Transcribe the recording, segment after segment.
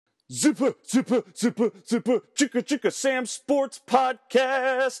Zipper, zipper, zipper, zipper, chicka, chicka, Sam Sports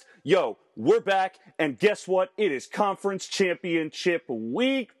Podcast. Yo, we're back, and guess what? It is Conference Championship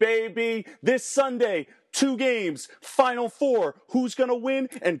Week, baby. This Sunday, 2 games, Final Four. Who's going to win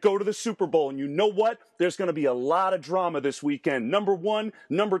and go to the Super Bowl? And you know what? There's going to be a lot of drama this weekend. Number 1,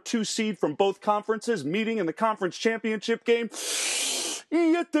 number 2 seed from both conferences meeting in the Conference Championship game.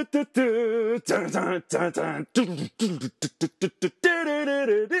 Fucking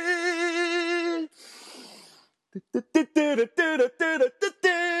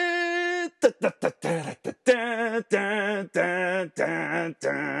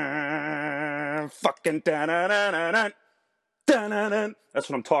that's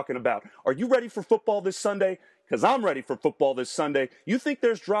what I'm talking about. Are you ready for football this Sunday? Because I'm ready for football this Sunday. You think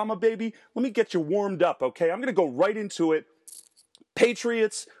there's drama, baby? Let me get you warmed up, okay? I'm going to go right into it.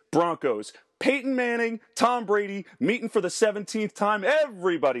 Patriots, Broncos. Peyton Manning, Tom Brady, meeting for the 17th time.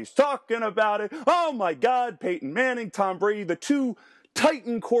 Everybody's talking about it. Oh my God, Peyton Manning, Tom Brady, the 2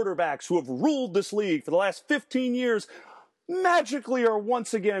 Titan quarterbacks who have ruled this league for the last 15 years, magically are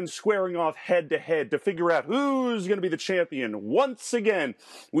once again squaring off head-to-head to figure out who's going to be the champion. Once again,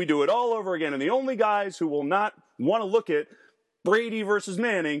 we do it all over again. And the only guys who will not want to look at Brady versus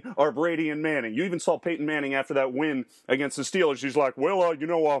Manning are Brady and Manning. You even saw Peyton Manning after that win against the Steelers. He's like,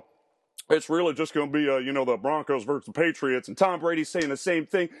 it's really just going to be, the Broncos versus the Patriots. And Tom Brady's saying the same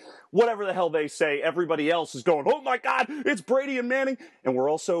thing. Whatever the hell they say, everybody else is going, oh my God, it's Brady and Manning. And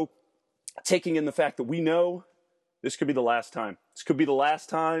we're also taking in the fact that we know this could be the last time. This could be the last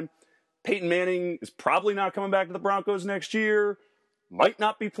time. Peyton Manning is probably not coming back to the Broncos next year. Might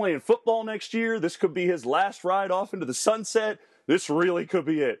not be playing football next year. This could be his last ride off into the sunset. This really could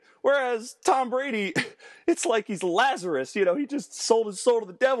be it. Whereas Tom Brady, it's like he's Lazarus. He just sold his soul to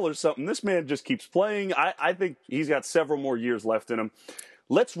the devil or something. This man just keeps playing. I think he's got several more years left in him.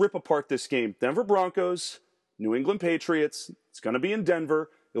 Let's rip apart this game. Denver Broncos, New England Patriots. It's going to be in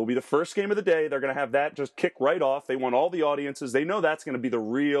Denver. It will be the first game of the day. They're going to have that just kick right off. They want all the audiences. They know that's going to be the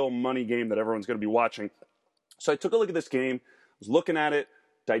real money game that everyone's going to be watching. So I took a look at this game. I was looking at it,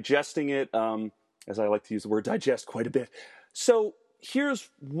 digesting it, as I like to use the word digest quite a bit. So here's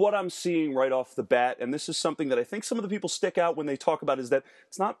what I'm seeing right off the bat, and this is something that I think some of the people stick out when they talk about, is that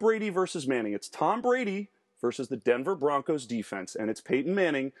it's not Brady versus Manning. It's Tom Brady versus the Denver Broncos defense, and it's Peyton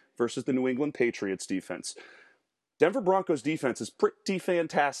Manning versus the New England Patriots defense. Denver Broncos defense is pretty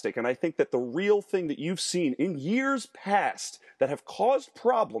fantastic, and I think that the real thing that you've seen in years past that have caused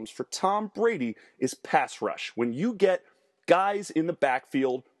problems for Tom Brady is pass rush. When you get guys in the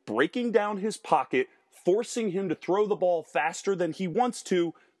backfield breaking down his pocket, forcing him to throw the ball faster than he wants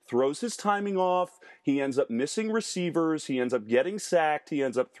to, throws his timing off, he ends up missing receivers, he ends up getting sacked, he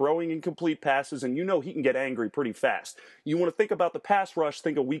ends up throwing incomplete passes, and he can get angry pretty fast. You want to think about the pass rush,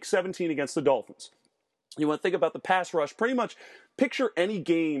 think of Week 17 against the Dolphins. You want to think about the pass rush, pretty much picture any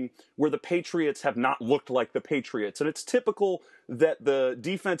game where the Patriots have not looked like the Patriots. And it's typical that the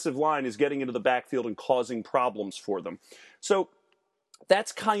defensive line is getting into the backfield and causing problems for them. So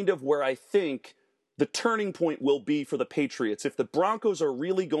that's kind of where I think the turning point will be for the Patriots. If the Broncos are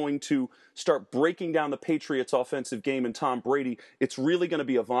really going to start breaking down the Patriots' offensive game and Tom Brady, it's really going to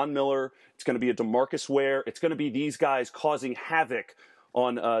be a Von Miller, it's going to be a DeMarcus Ware, it's going to be these guys causing havoc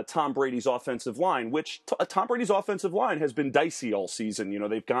on Tom Brady's offensive line, which Tom Brady's offensive line has been dicey all season.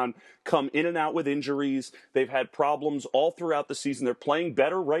 They've come in and out with injuries. They've had problems all throughout the season. They're playing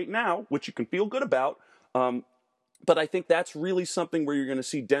better right now, which you can feel good about. But I think that's really something where you're going to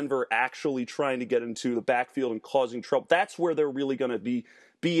see Denver actually trying to get into the backfield and causing trouble. That's where they're really going to be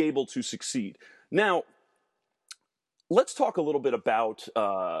able to succeed. Now, let's talk a little bit about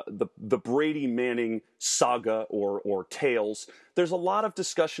the Brady-Manning saga or tales. There's a lot of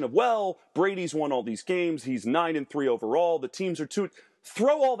discussion of, Brady's won all these games. He's 9-3 overall. The teams are 2.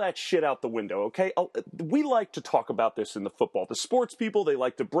 Throw all that shit out the window, okay? We like to talk about this in the football. The sports people, they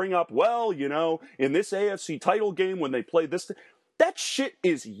like to bring up, in this AFC title game when they played this. That shit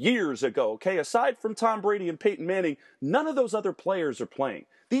is years ago, okay? Aside from Tom Brady and Peyton Manning, none of those other players are playing.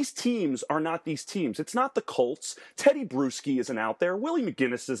 These teams are not these teams. It's not the Colts. Teddy Bruschi isn't out there. Willie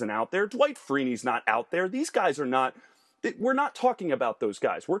McGinnis isn't out there. Dwight Freeney's not out there. These guys are not. We're not talking about those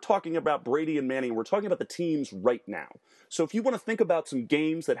guys. We're talking about Brady and Manning. We're talking about the teams right now. So if you want to think about some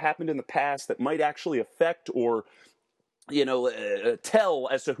games that happened in the past that might actually affect or tell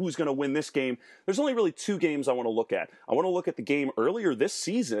as to who's going to win this game, there's only really 2 games I want to look at. I want to look at the game earlier this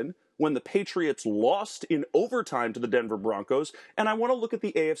season when the Patriots lost in overtime to the Denver Broncos, and I want to look at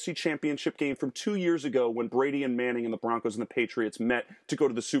the AFC Championship game from 2 years ago when Brady and Manning and the Broncos and the Patriots met to go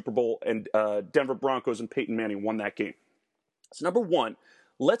to the Super Bowl, and Denver Broncos and Peyton Manning won that game. So number one,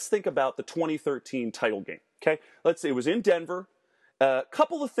 let's think about the 2013 title game. Okay, it was in Denver. A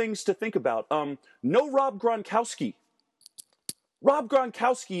couple of things to think about. No Rob Gronkowski. Rob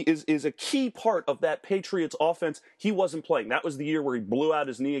Gronkowski is a key part of that Patriots offense. He wasn't playing. That was the year where he blew out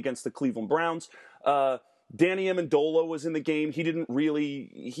his knee against the Cleveland Browns. Danny Amendola was in the game.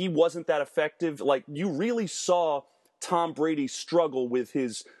 He wasn't that effective. Like, you really saw Tom Brady struggle with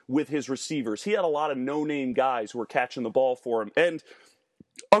his receivers. He had a lot of no-name guys who were catching the ball for him. And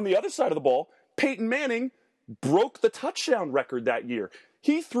on the other side of the ball, Peyton Manning broke the touchdown record that year.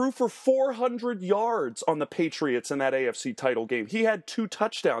 He threw for 400 yards on the Patriots in that AFC title game. He had 2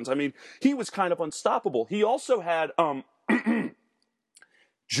 touchdowns. I mean, he was kind of unstoppable. He also had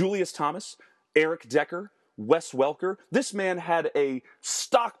Julius Thomas, Eric Decker, Wes Welker. This man had a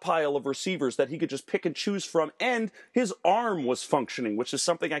stockpile of receivers that he could just pick and choose from, and his arm was functioning, which is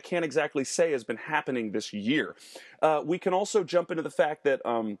something I can't exactly say has been happening this year. We can also jump into the fact that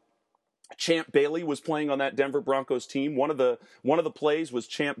Champ Bailey was playing on that Denver Broncos team. One of the plays was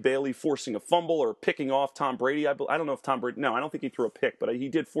Champ Bailey forcing a fumble or picking off Tom Brady. I don't know if Tom Brady, no, I don't think he threw a pick, but he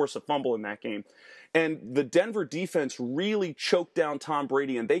did force a fumble in that game. And the Denver defense really choked down Tom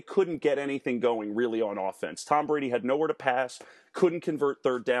Brady, and they couldn't get anything going really on offense. Tom Brady had nowhere to pass, couldn't convert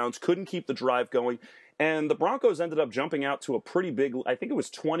third downs, couldn't keep the drive going. And the Broncos ended up jumping out to a pretty big, I think it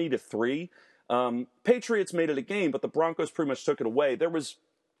was 20-3. Patriots made it a game, but the Broncos pretty much took it away.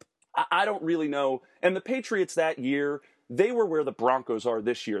 I don't really know. And the Patriots that year, they were where the Broncos are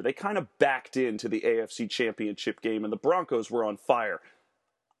this year. They kind of backed into the AFC Championship game, and the Broncos were on fire.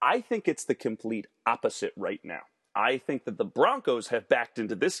 I think it's the complete opposite right now. I think that the Broncos have backed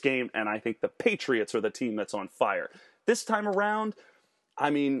into this game, and I think the Patriots are the team that's on fire. This time around, I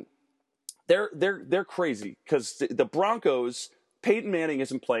mean, they're crazy because the Broncos, Peyton Manning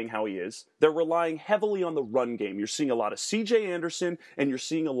isn't playing how he is. They're relying heavily on the run game. You're seeing a lot of C.J. Anderson, and you're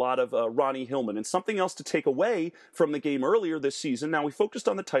seeing a lot of Ronnie Hillman. And something else to take away from the game earlier this season. Now, we focused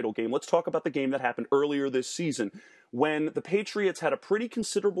on the title game. Let's talk about the game that happened earlier this season when the Patriots had a pretty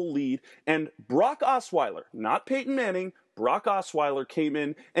considerable lead, and Brock Osweiler, not Peyton Manning, Brock Osweiler came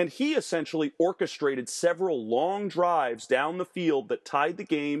in, and he essentially orchestrated several long drives down the field that tied the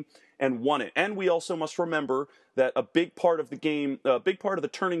game and won it. And we also must remember that a big part of the game, a big part of the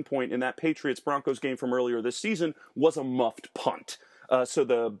turning point in that Patriots-Broncos game from earlier this season was a muffed punt. So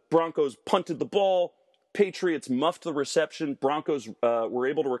the Broncos punted the ball, Patriots muffed the reception, Broncos were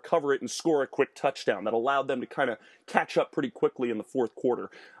able to recover it and score a quick touchdown that allowed them to kind of catch up pretty quickly in the fourth quarter.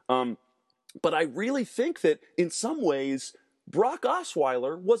 But I really think that in some ways, Brock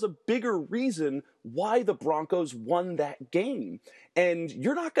Osweiler was a bigger reason why the Broncos won that game. And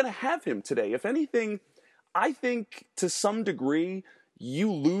you're not going to have him today. If anything, I think to some degree,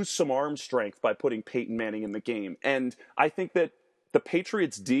 you lose some arm strength by putting Peyton Manning in the game. And I think that the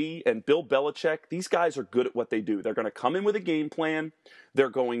Patriots D and Bill Belichick, these guys are good at what they do. They're going to come in with a game plan. They're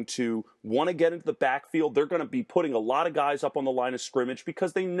going to want to get into the backfield. They're going to be putting a lot of guys up on the line of scrimmage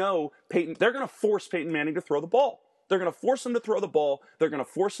because they know they're going to force Peyton Manning to throw the ball. They're going to force him to throw the ball. They're going to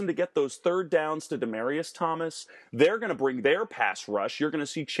force him to get those third downs to Demaryius Thomas. They're going to bring their pass rush. You're going to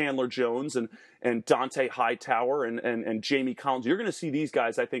see Chandler Jones and Dante Hightower and Jamie Collins. You're going to see these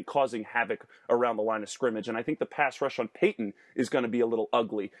guys, I think, causing havoc around the line of scrimmage. And I think the pass rush on Peyton is going to be a little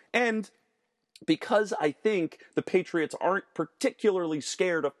ugly. And because I think the Patriots aren't particularly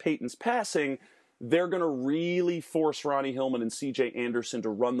scared of Peyton's passing, they're going to really force Ronnie Hillman and C.J. Anderson to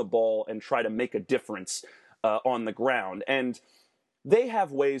run the ball and try to make a difference on the ground. And they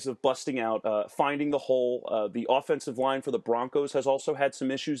have ways of busting out, finding the hole. The offensive line for the Broncos has also had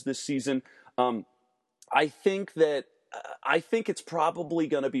some issues this season. I think it's probably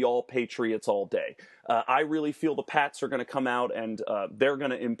going to be all Patriots all day. I really feel the Pats are going to come out and they're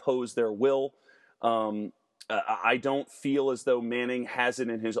going to impose their will. I don't feel as though Manning has it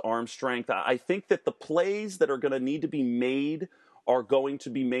in his arm strength. I think that the plays that are going to need to be made are going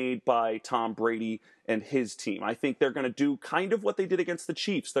to be made by Tom Brady and his team. I think they're going to do kind of what they did against the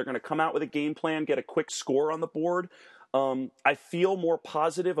Chiefs. They're going to come out with a game plan, get a quick score on the board. I feel more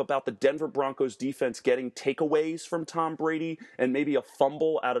positive about the Denver Broncos defense getting takeaways from Tom Brady and maybe a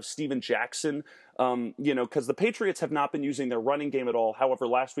fumble out of Steven Jackson, because the Patriots have not been using their running game at all. However,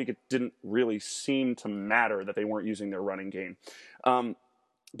 last week it didn't really seem to matter that they weren't using their running game.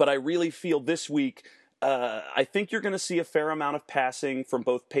 But I really feel this week, I think you're going to see a fair amount of passing from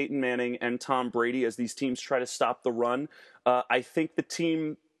both Peyton Manning and Tom Brady as these teams try to stop the run. I think the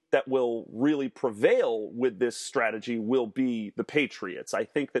team that will really prevail with this strategy will be the Patriots. I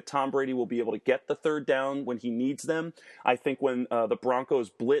think that Tom Brady will be able to get the third down when he needs them. I think when the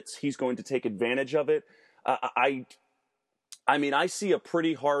Broncos blitz, he's going to take advantage of it. I I mean, I see a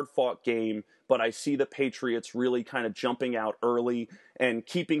pretty hard-fought game, but I see the Patriots really kind of jumping out early and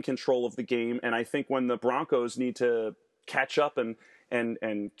keeping control of the game. And I think when the Broncos need to catch up and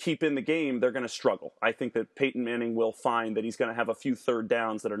keep in the game, they're going to struggle. I think that Peyton Manning will find that he's going to have a few third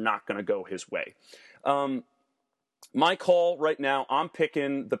downs that are not going to go his way. My call right now, I'm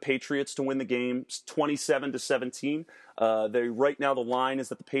picking the Patriots to win the game, 27-17. Right now the line is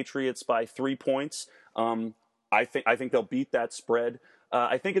that the Patriots by 3 points. I think they'll beat that spread.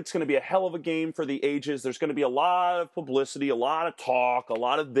 I think it's going to be a hell of a game for the ages. There's going to be a lot of publicity, a lot of talk, a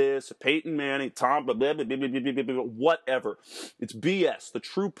lot of this, Peyton Manning, Tom, blah, blah, blah, blah, blah, blah, blah, whatever. It's BS. The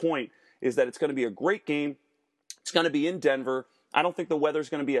true point is that it's going to be a great game. It's going to be in Denver. I don't think the weather's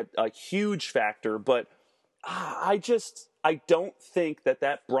going to be a huge factor, but I don't think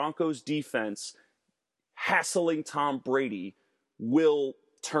that Broncos defense hassling Tom Brady will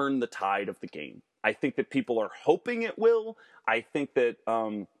turn the tide of the game. I think that people are hoping it will. I think that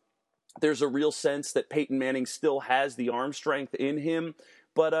there's a real sense that Peyton Manning still has the arm strength in him.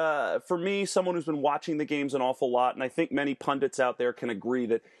 But for me, someone who's been watching the games an awful lot, and I think many pundits out there can agree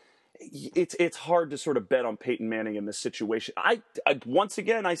that it's hard to sort of bet on Peyton Manning in this situation. Once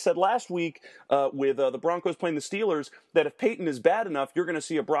again, I said last week with the Broncos playing the Steelers that if Peyton is bad enough, you're going to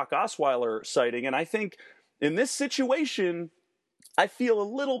see a Brock Osweiler sighting. And I think in this situation, I feel a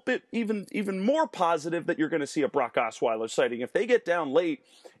little bit even more positive that you're going to see a Brock Osweiler sighting. If they get down late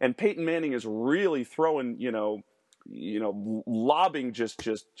and Peyton Manning is really throwing, lobbing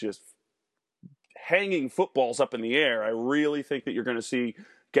just hanging footballs up in the air, I really think that you're going to see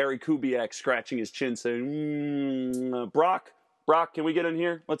Gary Kubiak scratching his chin saying, Brock, can we get in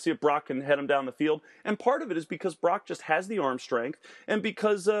here? Let's see if Brock can head him down the field. And part of it is because Brock just has the arm strength, and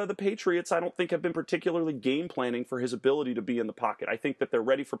because the Patriots, I don't think, have been particularly game planning for his ability to be in the pocket. I think that they're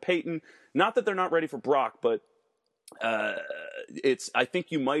ready for Peyton. Not that they're not ready for Brock, but I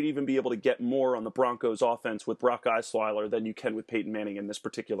think you might even be able to get more on the Broncos offense with Brock Osweiler than you can with Peyton Manning in this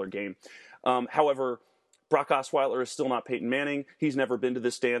particular game. However, Brock Osweiler is still not Peyton Manning. He's never been to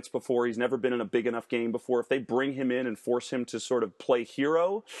this dance before. He's never been in a big enough game before. If they bring him in and force him to sort of play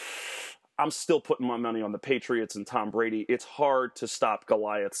hero, I'm still putting my money on the Patriots and Tom Brady. It's hard to stop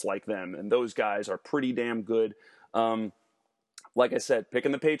Goliaths like them, and those guys are pretty damn good. Like I said,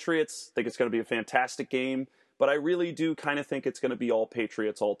 picking the Patriots, think it's going to be a fantastic game, but I really do kind of think it's going to be all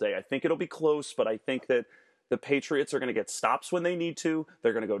Patriots all day. I think it'll be close, but I think that the Patriots are going to get stops when they need to.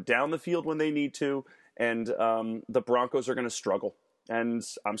 They're going to go down the field when they need to. And the Broncos are going to struggle. And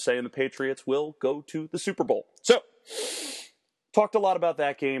I'm saying the Patriots will go to the Super Bowl. So, talked a lot about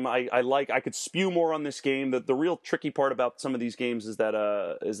that game. I could spew more on this game. The real tricky part about some of these games is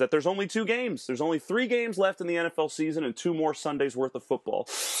that there's only 2 games. There's only 3 games left in the NFL season and 2 more Sundays worth of football.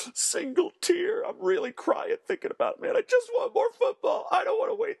 Single tear. I'm really crying thinking about it, man. I just want more football. I don't want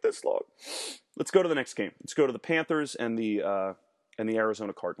to wait this long. Let's go to the next game. Let's go to the Panthers and the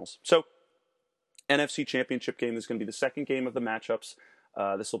Arizona Cardinals. So, NFC Championship game. This is going to be the second game of the matchups.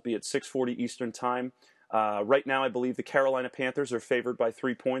 This will be at 6:40 Eastern Time. Right now, I believe the Carolina Panthers are favored by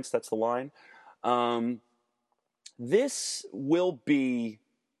 3 points. That's the line. This will be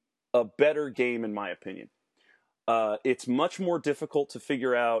a better game, in my opinion. It's much more difficult to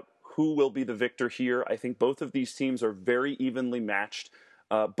figure out who will be the victor here. I think both of these teams are very evenly matched.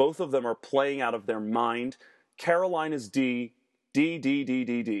 Both of them are playing out of their mind. Carolina's D.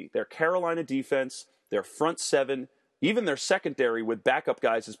 Their Carolina defense, their front 7, even their secondary with backup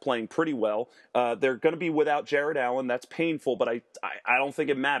guys is playing pretty well. They're going to be without Jared Allen. That's painful, but I don't think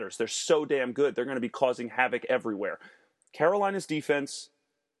it matters. They're so damn good. They're going to be causing havoc everywhere. Carolina's defense,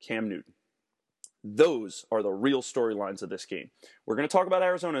 Cam Newton. Those are the real storylines of this game. We're going to talk about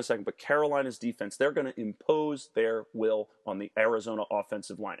Arizona in a second, but Carolina's defense, they're going to impose their will on the Arizona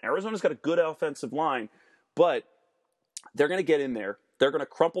offensive line. Arizona's got a good offensive line, but they're going to get in there. They're going to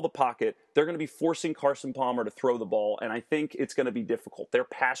crumple the pocket. They're going to be forcing Carson Palmer to throw the ball, and I think it's going to be difficult. Their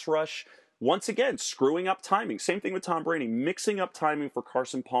pass rush, once again, screwing up timing. Same thing with Tom Brady, mixing up timing for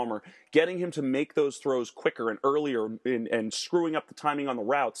Carson Palmer, getting him to make those throws quicker and earlier and screwing up the timing on the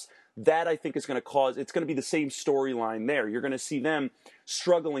routes. That, I think, is going to cause – it's going to be the same storyline there. You're going to see them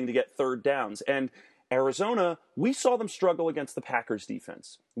struggling to get third downs. And Arizona, we saw them struggle against the Packers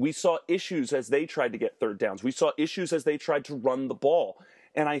defense. We saw issues as they tried to get third downs. We saw issues as they tried to run the ball.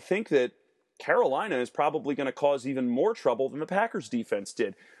 And I think that Carolina is probably going to cause even more trouble than the Packers defense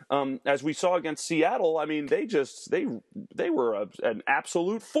did. As we saw against Seattle, I mean, they were an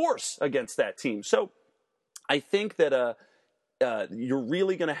absolute force against that team. So I think that you're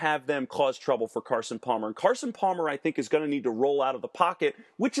really going to have them cause trouble for Carson Palmer. And Carson Palmer, I think, is going to need to roll out of the pocket,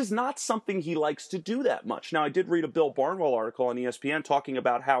 which is not something he likes to do that much. Now, I did read a Bill Barnwell article on ESPN talking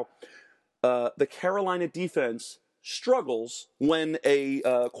about how the Carolina defense struggles when a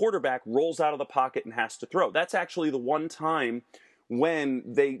quarterback rolls out of the pocket and has to throw. That's actually the one time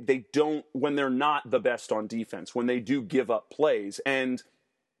when when they're not the best on defense, when they do give up plays. And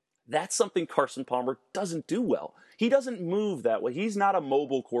that's something Carson Palmer doesn't do well. He doesn't move that way. He's not a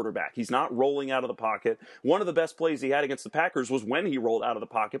mobile quarterback. He's not rolling out of the pocket. One of the best plays he had against the Packers was when he rolled out of the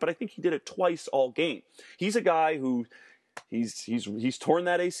pocket, but I think he did it twice all game. He's a guy who he's torn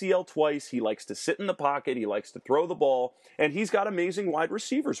that ACL twice. He likes to sit in the pocket. He likes to throw the ball, and he's got amazing wide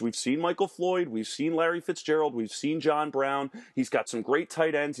receivers. We've seen Michael Floyd. We've seen Larry Fitzgerald. We've seen John Brown. He's got some great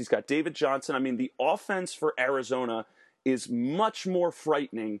tight ends. He's got David Johnson. I mean, the offense for Arizona is much more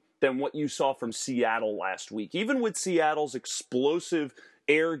frightening than what you saw from Seattle last week. Even with Seattle's explosive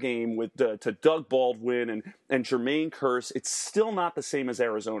air game to Doug Baldwin and Jermaine Kearse, it's still not the same as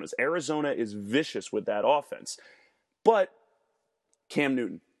Arizona's. Arizona is vicious with that offense. But Cam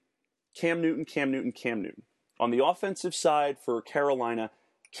Newton. On the offensive side for Carolina,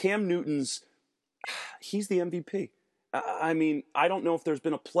 Cam Newton's, he's the MVP. I mean, I don't know if there's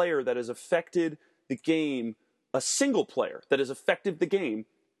been a player that has affected the game, a single player that has affected the game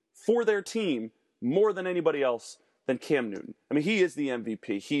for their team more than anybody else than Cam Newton. I mean, he is the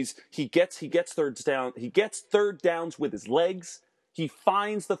MVP. He gets thirds down. He gets third downs with his legs. He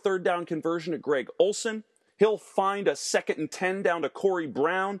finds the third down conversion to Greg Olsen. He'll find a 2nd and 10 down to Corey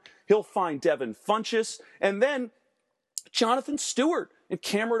Brown. He'll find Devin Funchess. And then Jonathan Stewart and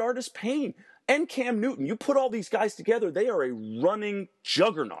Cameron Artis-Payne and Cam Newton. You put all these guys together, they are a running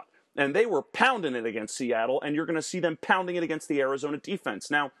juggernaut. And they were pounding it against Seattle, and you're going to see them pounding it against the Arizona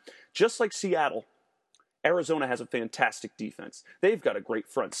defense. Now, just like Seattle, Arizona has a fantastic defense. They've got a great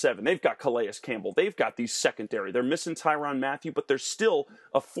front seven. They've got Calais Campbell. They've got these secondary. They're missing Tyrann Mathieu, but they're still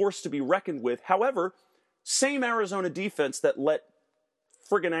a force to be reckoned with. However, same Arizona defense that let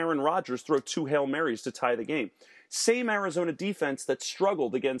friggin' Aaron Rodgers throw 2 Hail Marys to tie the game. Same Arizona defense that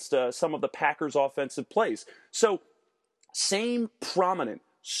struggled against some of the Packers' offensive plays. So, same prominent,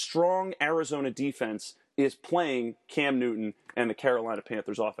 strong Arizona defense is playing Cam Newton and the Carolina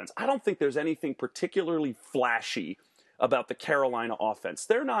Panthers offense. I don't think there's anything particularly flashy about the Carolina offense.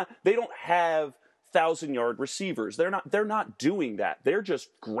 They don't have 1,000-yard receivers. They're not doing that. They're just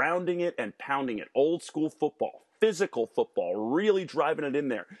grounding it and pounding it. Old school football, physical football, really driving it in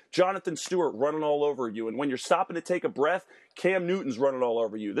there. Jonathan Stewart running all over you. And when you're stopping to take a breath, Cam Newton's running all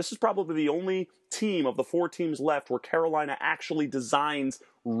over you. This is probably the only team of the 4 teams left where Carolina actually designs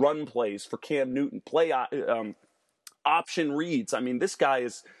run plays for Cam Newton, option reads. I mean, this guy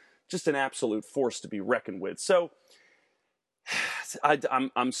is just an absolute force to be reckoned with. So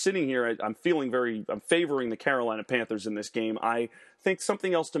I'm sitting here, I'm favoring the Carolina Panthers in this game. I think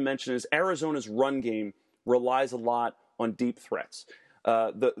something else to mention is Arizona's run game relies a lot on deep threats.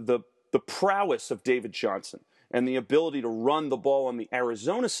 The prowess of David Johnson and the ability to run the ball on the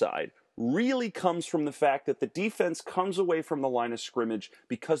Arizona side really comes from the fact that the defense comes away from the line of scrimmage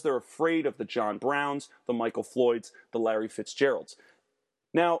because they're afraid of the John Browns, the Michael Floyds, the Larry Fitzgeralds.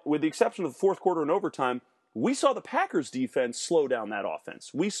 Now, with the exception of the fourth quarter and overtime, we saw the Packers defense slow down that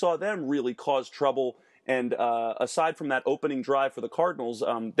offense. We saw them really cause trouble, and aside from that opening drive for the Cardinals,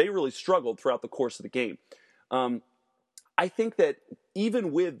 they really struggled throughout the course of the game. I think that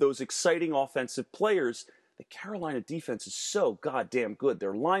even with those exciting offensive players, the Carolina defense is so goddamn good.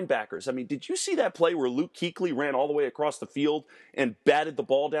 Their linebackers. I mean, did you see that play where Luke Kuechly ran all the way across the field and batted the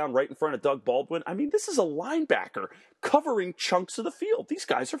ball down right in front of Doug Baldwin? I mean, this is a linebacker covering chunks of the field. These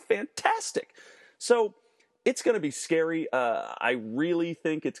guys are fantastic. So it's going to be scary. I really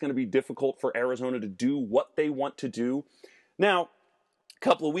think it's going to be difficult for Arizona to do what they want to do. Now, a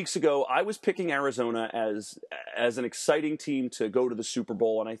couple of weeks ago, I was picking Arizona as an exciting team to go to the Super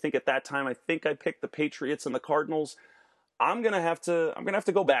Bowl, and I think at that time, I picked the Patriots and the Cardinals. I'm gonna have to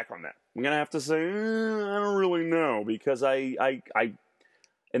go back on that. I'm gonna have to say I don't really know, because I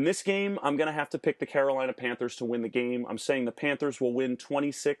in this game I'm gonna have to pick the Carolina Panthers to win the game. I'm saying the Panthers will win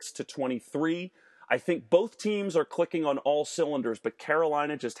 26-23. I think both teams are clicking on all cylinders, but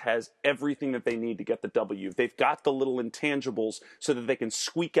Carolina just has everything that they need to get the W. They've got the little intangibles so that they can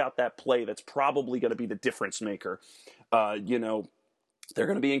squeak out that play that's probably going to be the difference maker. They're going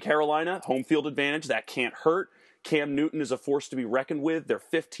to be in Carolina, home field advantage. That can't hurt. Cam Newton is a force to be reckoned with. They're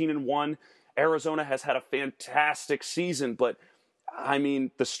 15-1. Arizona has had a fantastic season, but I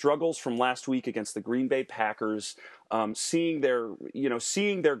mean, the struggles from last week against the Green Bay Packers, seeing their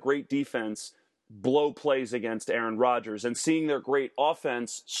great defense blow plays against Aaron Rodgers, and seeing their great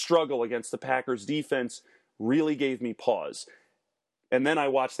offense struggle against the Packers defense really gave me pause. And then I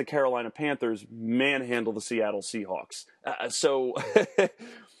watched the Carolina Panthers manhandle the Seattle Seahawks. So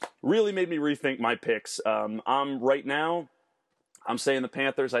really made me rethink my picks. Right now, I'm saying the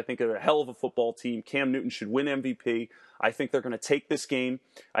Panthers. I think they're a hell of a football team. Cam Newton should win MVP. I think they're going to take this game.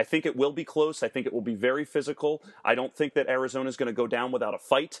 I think it will be close. I think it will be very physical. I don't think that Arizona is going to go down without a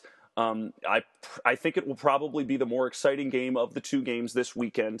fight. I think it will probably be the more exciting game of the two games this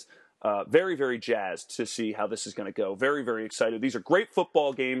weekend. Very, very jazzed to see how this is going to go. Very, very excited. These are great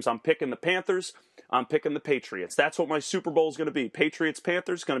football games. I'm picking the Panthers. I'm picking the Patriots. That's what my Super Bowl is going to be.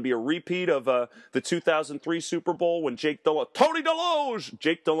 Patriots-Panthers. Going to be a repeat of the 2003 Super Bowl when Jake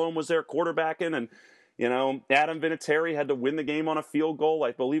Delhomme was there quarterbacking, and Adam Vinatieri had to win the game on a field goal.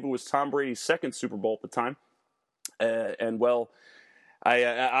 I believe it was Tom Brady's second Super Bowl at the time. I don't want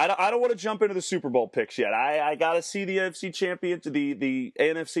to jump into the Super Bowl picks yet. I got to see the NFC championship, the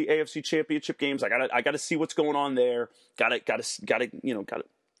NFC AFC championship games. I got to see what's going on there. Got to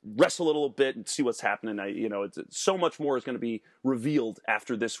wrestle a little bit and see what's happening. So much more is going to be revealed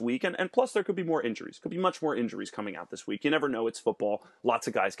after this week, and plus there could be more injuries. Could be much more injuries coming out this week. You never know. It's football. Lots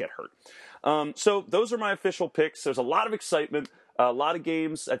of guys get hurt. So those are my official picks. There's a lot of excitement, a lot of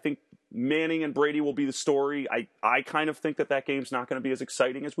games. I think Manning and Brady will be the story. I kind of think that game's not going to be as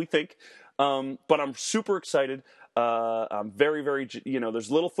exciting as we think, but I'm super excited. I'm very, very,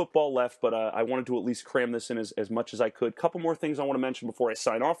 there's little football left, but I wanted to at least cram this in as much as I could. Couple more things I want to mention before I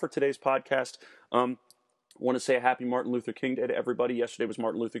sign off for today's podcast. I want to say a happy Martin Luther King Day to everybody. Yesterday was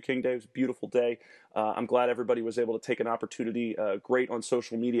Martin Luther King Day. It was a beautiful day. I'm glad everybody was able to take an opportunity, great on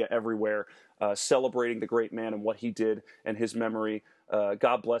social media everywhere, celebrating the great man and what he did and his memory.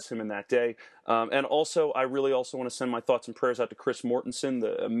 God bless him in that day. And also, I really also want to send my thoughts and prayers out to Chris Mortensen,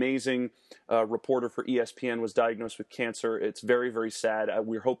 the amazing reporter for ESPN, was diagnosed with cancer. It's very, very sad.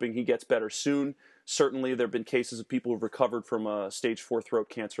 We're hoping he gets better soon. Certainly, there have been cases of people who've recovered from stage 4 throat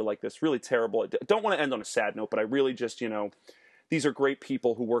cancer like this. Really terrible. I don't want to end on a sad note, but I really just, these are great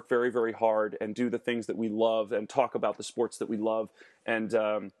people who work very, very hard and do the things that we love and talk about the sports that we love.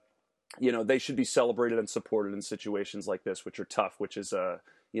 And, they should be celebrated and supported in situations like this, which are tough, which is,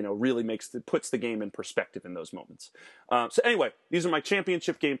 really puts the game in perspective in those moments. So anyway, these are my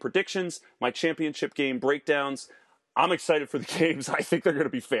championship game predictions, my championship game breakdowns. I'm excited for the games. I think they're going to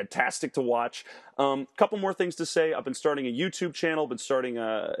be fantastic to watch. Couple more things to say. I've been starting a YouTube channel. Been starting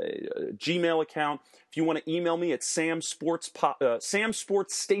a Gmail account. If you want to email me at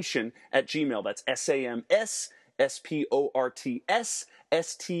samsportsstation at Gmail. That's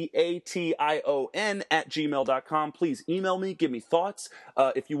SAMSSPORTSSTATION at gmail.com. Please email me. Give me thoughts.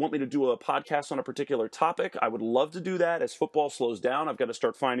 If you want me to do a podcast on a particular topic, I would love to do that. As football slows down, I've got to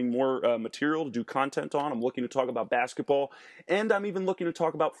start finding more material to do content on. I'm looking to talk about basketball, and I'm even looking to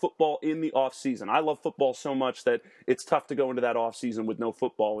talk about football in the off season. I love football so much that it's tough to go into that off season with no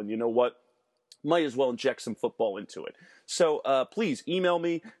football, and you know what? Might as well inject some football into it. So please email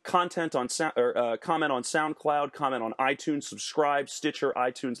me, comment on SoundCloud, comment on iTunes, subscribe, Stitcher,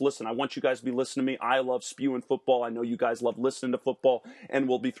 iTunes. Listen, I want you guys to be listening to me. I love spewing football. I know you guys love listening to football, and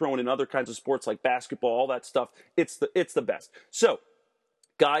we'll be throwing in other kinds of sports like basketball, all that stuff. It's the best. So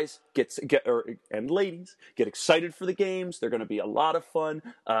guys, and ladies, get excited for the games. They're going to be a lot of fun.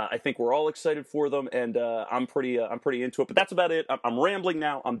 I think we're all excited for them, and I'm pretty into it. But that's about it. I'm rambling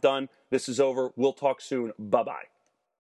now. I'm done. This is over. We'll talk soon. Bye-bye.